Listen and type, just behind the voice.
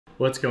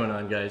What's going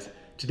on, guys?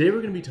 Today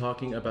we're going to be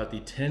talking about the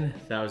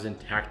 10,000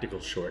 tactical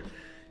short.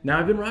 Now,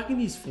 I've been rocking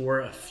these for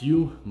a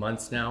few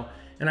months now,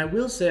 and I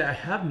will say I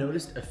have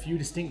noticed a few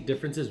distinct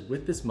differences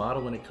with this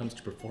model when it comes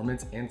to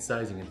performance and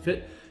sizing and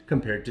fit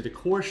compared to the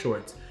core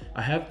shorts.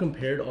 I have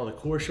compared all the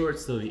core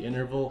shorts, so the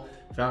interval,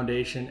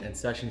 foundation, and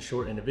session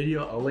short in a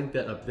video. I'll link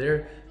that up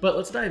there, but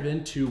let's dive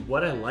into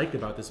what I like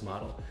about this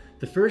model.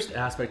 The first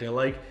aspect I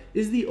like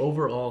is the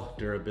overall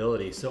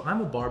durability. So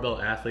I'm a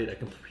barbell athlete. I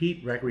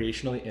compete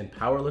recreationally in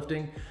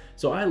powerlifting.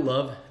 So I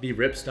love the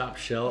ripstop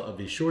shell of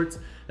these shorts.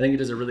 I think it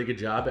does a really good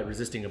job at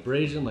resisting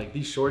abrasion. Like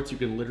these shorts, you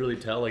can literally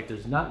tell like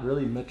there's not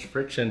really much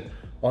friction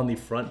on the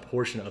front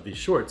portion of these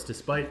shorts,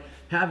 despite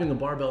having a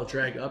barbell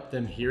drag up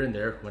them here and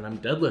there when I'm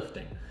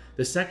deadlifting.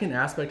 The second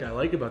aspect I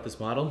like about this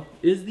model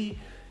is the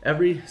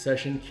every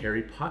session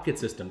carry pocket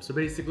system. So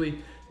basically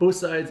both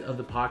sides of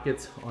the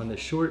pockets on the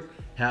short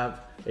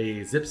have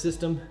a zip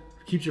system,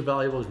 keeps your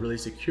valuables really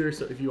secure.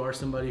 So if you are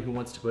somebody who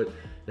wants to put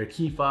their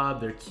key fob,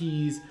 their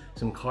keys,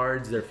 some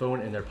cards, their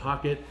phone in their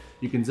pocket,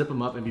 you can zip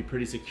them up and be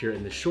pretty secure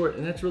in the short.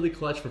 And that's really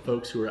clutch for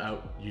folks who are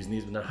out using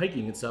these when they're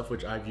hiking and stuff,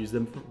 which I've used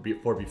them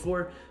for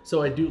before.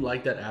 So I do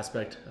like that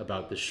aspect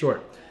about the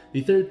short.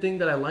 The third thing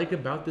that I like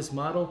about this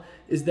model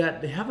is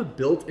that they have a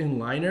built-in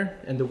liner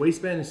and the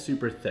waistband is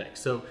super thick.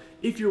 So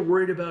if you're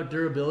worried about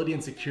durability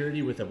and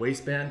security with a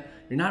waistband,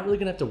 you're not really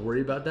gonna have to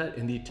worry about that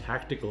in the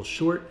tactical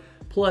short.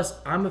 Plus,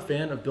 I'm a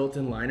fan of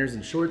built-in liners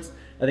and shorts.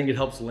 I think it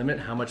helps limit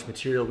how much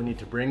material we need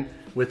to bring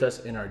with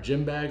us in our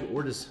gym bag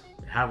or just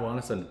have on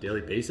us on a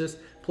daily basis.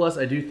 Plus,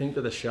 I do think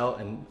that the shell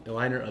and the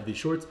liner of these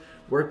shorts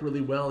work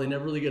really well. They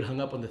never really get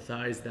hung up on the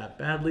thighs that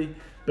badly.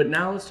 But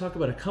now let's talk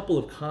about a couple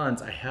of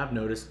cons I have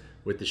noticed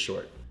with the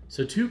short.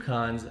 So two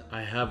cons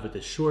I have with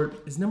the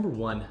short is number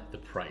one, the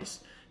price.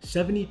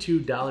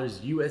 $72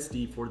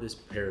 USD for this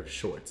pair of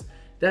shorts.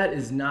 That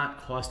is not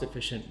cost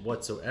efficient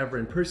whatsoever.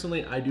 And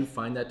personally, I do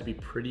find that to be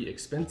pretty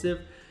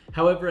expensive.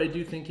 However, I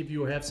do think if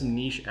you have some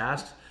niche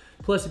asks,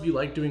 plus if you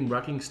like doing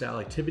rucking style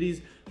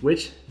activities,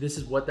 which this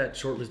is what that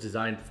short was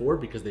designed for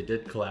because they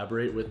did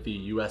collaborate with the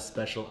US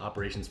Special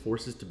Operations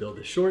Forces to build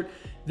this short,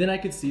 then I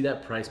could see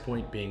that price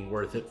point being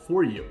worth it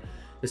for you.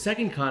 The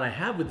second con I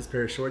have with this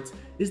pair of shorts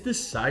is the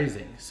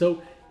sizing.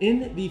 So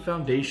in the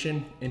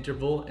foundation,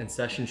 interval, and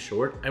session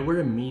short, I wear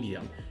a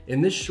medium. In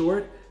this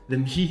short, the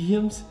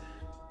mediums,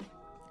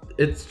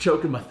 it's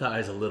choking my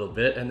thighs a little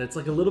bit and it's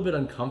like a little bit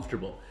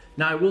uncomfortable.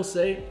 Now I will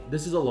say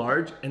this is a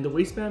large and the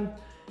waistband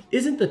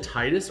isn't the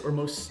tightest or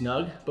most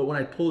snug, but when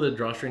I pull the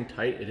drawstring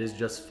tight, it is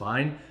just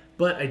fine.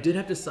 But I did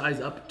have to size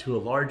up to a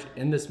large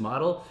in this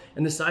model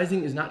and the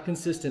sizing is not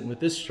consistent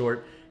with this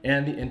short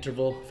and the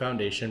interval,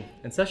 foundation,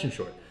 and session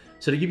short.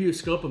 So to give you a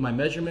scope of my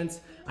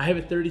measurements, I have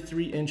a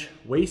 33-inch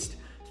waist,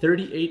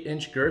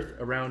 38-inch girth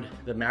around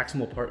the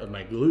maximal part of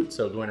my glute,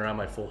 so going around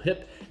my full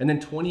hip, and then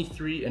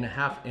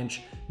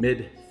 23.5-inch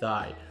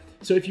mid-thigh.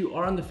 So if you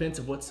are on the fence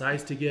of what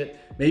size to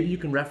get, maybe you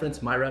can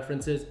reference my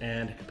references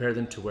and compare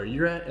them to where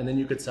you're at, and then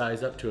you could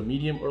size up to a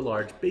medium or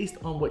large based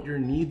on what your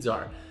needs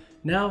are.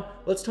 Now,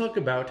 let's talk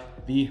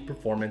about the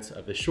performance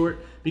of the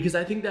short, because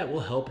I think that will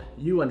help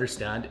you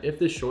understand if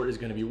this short is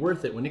gonna be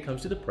worth it when it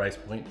comes to the price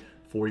point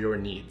for your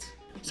needs.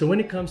 So when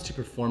it comes to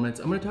performance,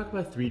 I'm gonna talk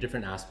about three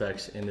different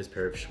aspects in this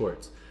pair of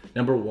shorts.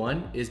 Number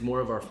one is more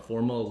of our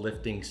formal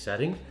lifting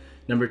setting.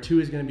 Number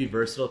two is gonna be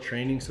versatile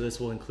training. So this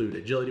will include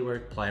agility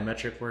work,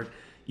 plyometric work,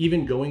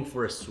 even going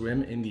for a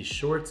swim in these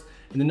shorts.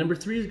 And then number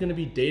three is gonna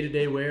be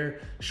day-to-day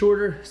wear,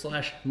 shorter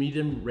 /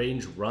 medium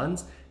range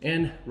runs,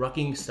 and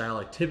rucking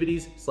style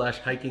activities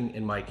 / hiking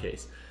in my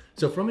case.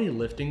 So from a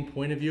lifting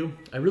point of view,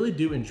 I really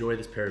do enjoy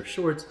this pair of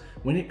shorts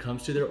when it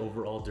comes to their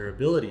overall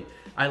durability.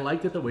 I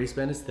like that the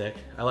waistband is thick.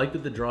 I like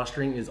that the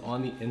drawstring is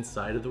on the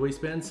inside of the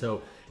waistband,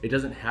 so it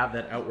doesn't have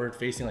that outward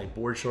facing like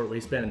board short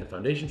waistband in the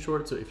foundation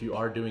short. So if you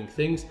are doing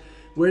things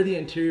where the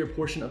interior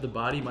portion of the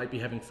body might be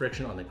having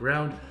friction on the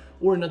ground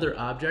or another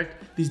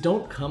object, these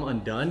don't come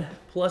undone.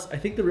 Plus, I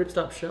think the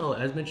ripstop shell,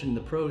 as mentioned in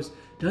the pros,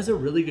 does a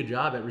really good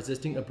job at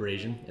resisting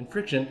abrasion and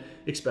friction,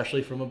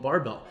 especially from a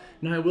barbell.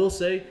 Now I will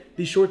say,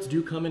 these shorts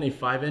do come in a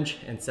 5-inch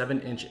and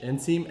 7-inch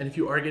inseam, and if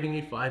you are getting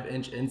a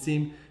 5-inch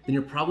inseam, then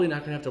you're probably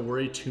not gonna have to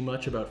worry too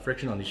much about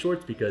friction on these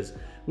shorts because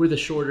with a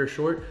shorter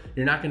short,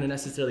 you're not gonna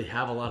necessarily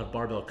have a lot of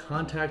barbell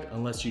contact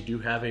unless you do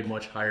have a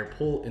much higher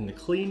pull in the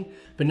clean.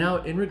 But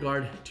now in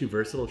regard to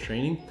versatile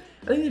training,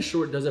 I think this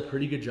short does a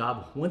pretty good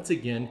job once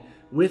again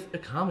with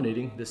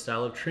accommodating this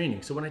style of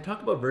training. So when I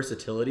talk about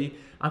versatility,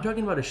 I'm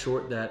talking about a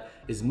short that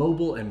is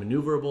mobile and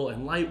maneuverable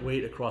and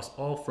lightweight across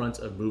all fronts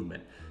of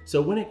movement.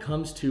 So when it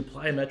comes to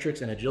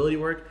plyometrics and agility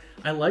work,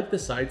 I like the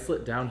side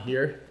slit down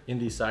here in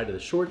the side of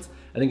the shorts.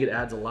 I think it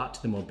adds a lot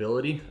to the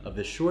mobility of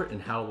this short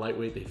and how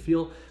lightweight they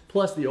feel.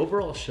 Plus the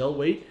overall shell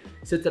weight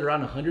sits at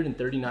around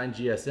 139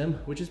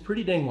 GSM, which is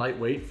pretty dang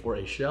lightweight for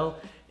a shell.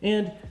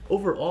 And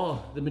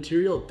overall, the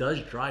material does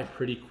dry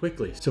pretty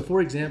quickly. So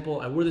for example,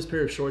 I wore this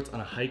pair of shorts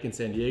on a hike in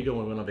San Diego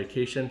when we went on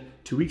vacation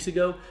 2 weeks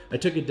ago. I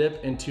took a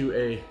dip into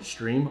a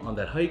stream on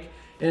that hike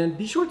And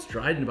these shorts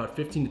dried in about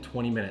 15 to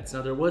 20 minutes.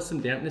 Now there was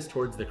some dampness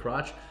towards the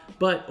crotch,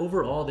 but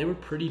overall they were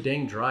pretty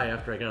dang dry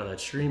after I got out of that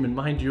stream. And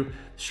mind you,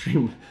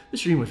 the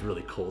stream was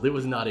really cold. It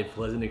was not a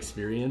pleasant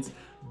experience.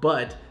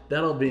 But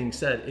that all being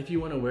said, if you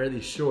want to wear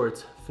these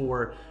shorts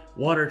for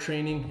water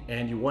training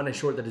and you want a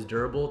short that is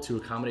durable to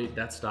accommodate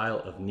that style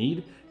of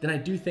need, then I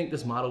do think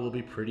this model will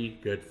be pretty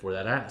good for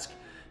that ask.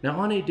 Now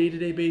on a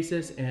day-to-day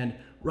basis and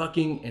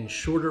rucking and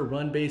shorter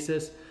run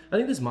basis, I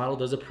think this model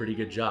does a pretty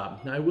good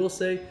job. Now I will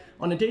say,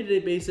 on a day-to-day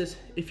basis,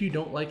 if you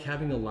don't like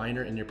having a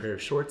liner in your pair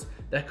of shorts,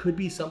 that could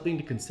be something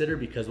to consider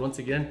because once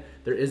again,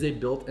 there is a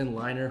built-in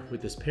liner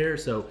with this pair.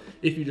 So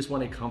if you just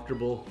want a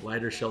comfortable,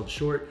 lighter shelled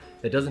short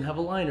that doesn't have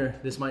a liner,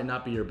 this might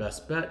not be your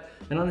best bet.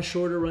 And on a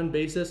shorter run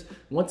basis,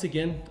 once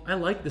again, I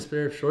like this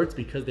pair of shorts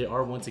because they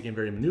are once again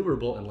very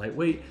maneuverable and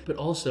lightweight, but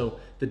also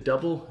the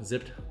double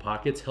zipped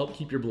pockets help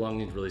keep your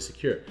belongings really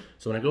secure.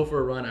 So when I go for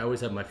a run, I always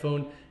have my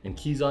phone and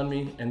keys on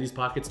me, and these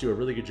pockets do a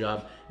really good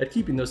job at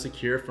keeping those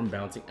secure from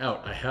bouncing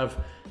out. I have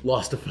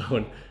lost a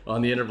phone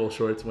on the interval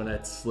shorts when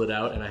it slid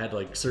out and I had to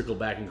like circle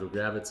back and go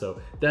grab it.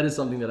 So that is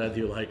something that I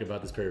do like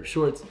about this pair of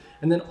shorts.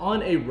 And then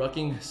on a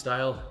rucking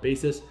style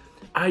basis,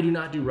 I do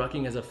not do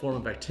rucking as a form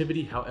of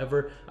activity.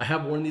 However, I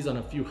have worn these on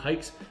a few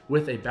hikes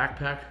with a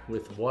backpack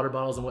with water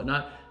bottles and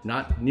whatnot.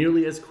 Not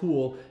nearly as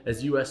cool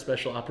as US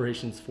Special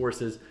Operations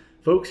Forces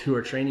folks who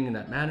are training in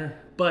that manner.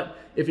 But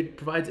if it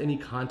provides any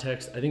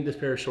context, I think this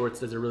pair of shorts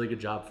does a really good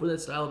job for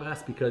that style of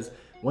ask because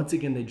once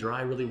again, they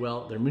dry really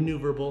well, they're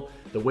maneuverable,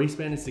 the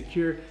waistband is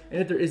secure, and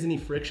if there is any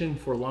friction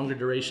for longer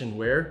duration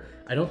wear,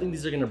 I don't think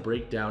these are gonna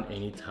break down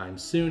anytime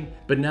soon.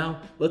 But now,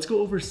 let's go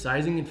over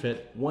sizing and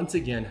fit once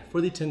again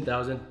for the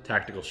 10,000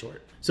 tactical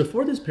short. So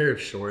for this pair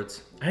of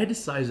shorts, I had to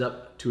size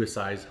up to a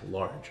size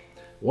large.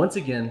 Once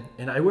again,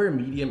 and I wear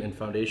medium and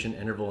foundation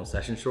interval and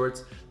session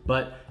shorts,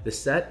 but the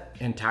set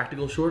and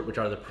tactical short, which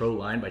are the Pro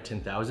line by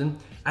 10,000,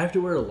 I have to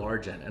wear a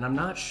large end, and I'm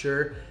not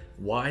sure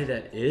why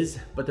that is,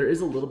 but there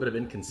is a little bit of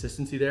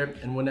inconsistency there.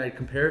 And when I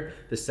compare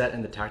the set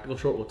and the tactical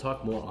short, we'll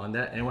talk more on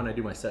that. And when I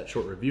do my set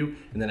short review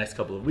in the next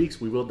couple of weeks,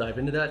 we will dive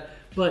into that.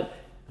 But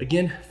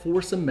again,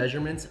 for some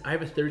measurements, I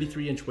have a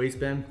 33-inch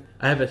waistband,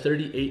 I have a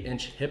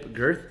 38-inch hip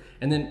girth,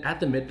 and then at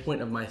the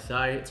midpoint of my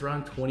thigh, it's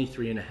around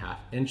 23.5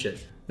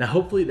 inches. Now,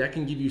 hopefully that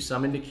can give you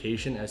some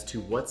indication as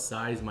to what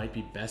size might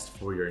be best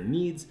for your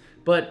needs,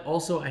 but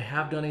also I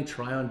have done a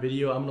try on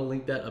video. I'm gonna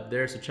link that up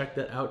there, so check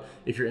that out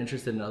if you're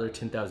interested in other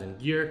 10,000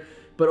 gear.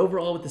 But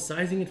overall, with the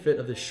sizing and fit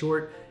of the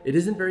short, it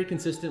isn't very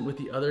consistent with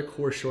the other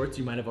core shorts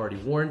you might have already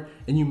worn,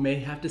 and you may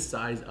have to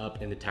size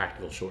up in the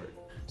tactical short.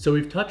 So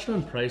we've touched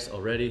on price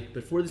already,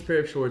 but for this pair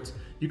of shorts,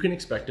 you can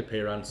expect to pay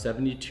around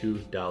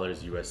 $72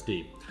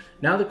 USD.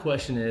 Now the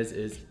question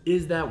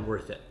is that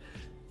worth it?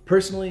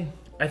 Personally,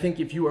 I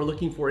think if you are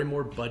looking for a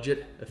more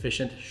budget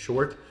efficient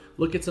short,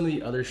 look at some of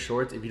the other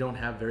shorts if you don't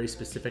have very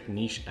specific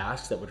niche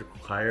asks that would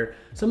require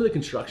some of the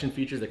construction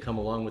features that come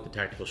along with the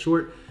tactical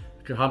short.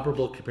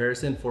 Comparable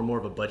comparison for more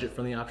of a budget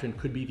friendly option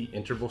could be the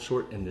interval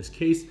short in this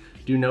case.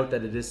 Do note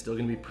that it is still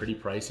gonna be pretty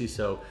pricey,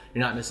 so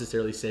you're not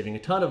necessarily saving a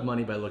ton of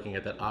money by looking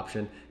at that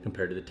option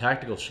compared to the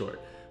tactical short.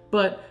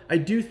 But I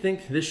do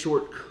think this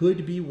short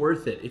could be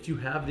worth it if you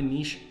have the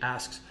niche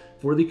asks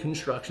for the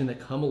construction that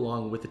come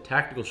along with the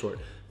tactical short.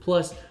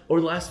 Plus,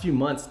 over the last few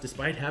months,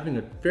 despite having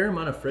a fair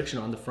amount of friction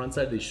on the front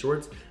side of these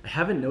shorts, I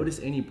haven't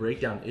noticed any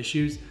breakdown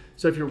issues.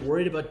 So if you're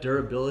worried about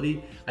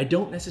durability, I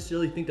don't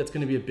necessarily think that's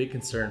gonna be a big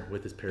concern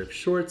with this pair of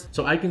shorts.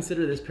 So I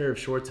consider this pair of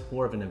shorts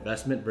more of an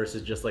investment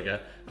versus just like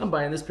I'm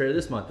buying this pair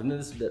this month and then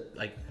this,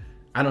 like,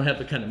 I don't have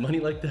the kind of money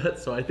like that,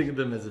 so I think of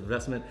them as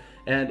investment.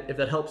 And if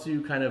that helps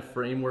you kind of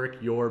framework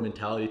your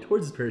mentality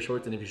towards this pair of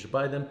shorts and if you should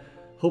buy them,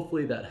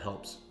 hopefully that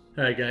helps.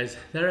 All right guys,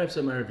 that wraps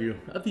up my review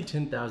of the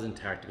 10,000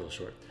 tactical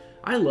short.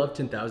 I love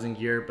 10,000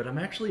 gear, but I'm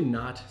actually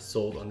not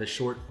sold on this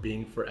short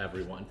being for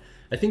everyone.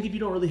 I think if you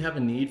don't really have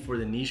a need for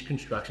the niche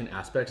construction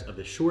aspects of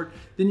the short,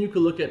 then you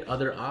could look at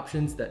other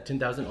options that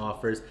 10,000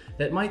 offers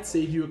that might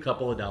save you a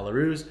couple of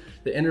dollaroos.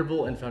 The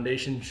interval and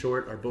foundation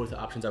short are both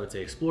options I would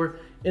say explore.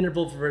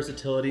 Interval for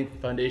versatility,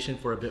 foundation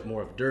for a bit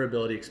more of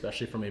durability,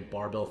 especially from a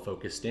barbell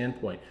focused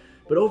standpoint.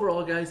 But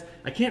overall guys,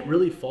 I can't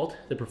really fault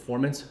the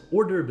performance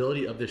or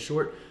durability of this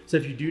short. So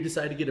if you do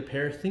decide to get a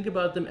pair, think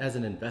about them as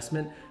an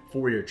investment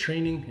for your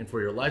training and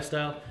for your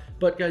lifestyle.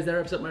 But guys, that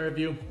wraps up my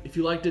review. If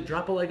you liked it,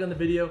 drop a like on the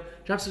video,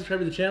 drop a subscribe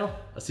to the channel.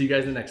 I'll see you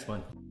guys in the next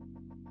one.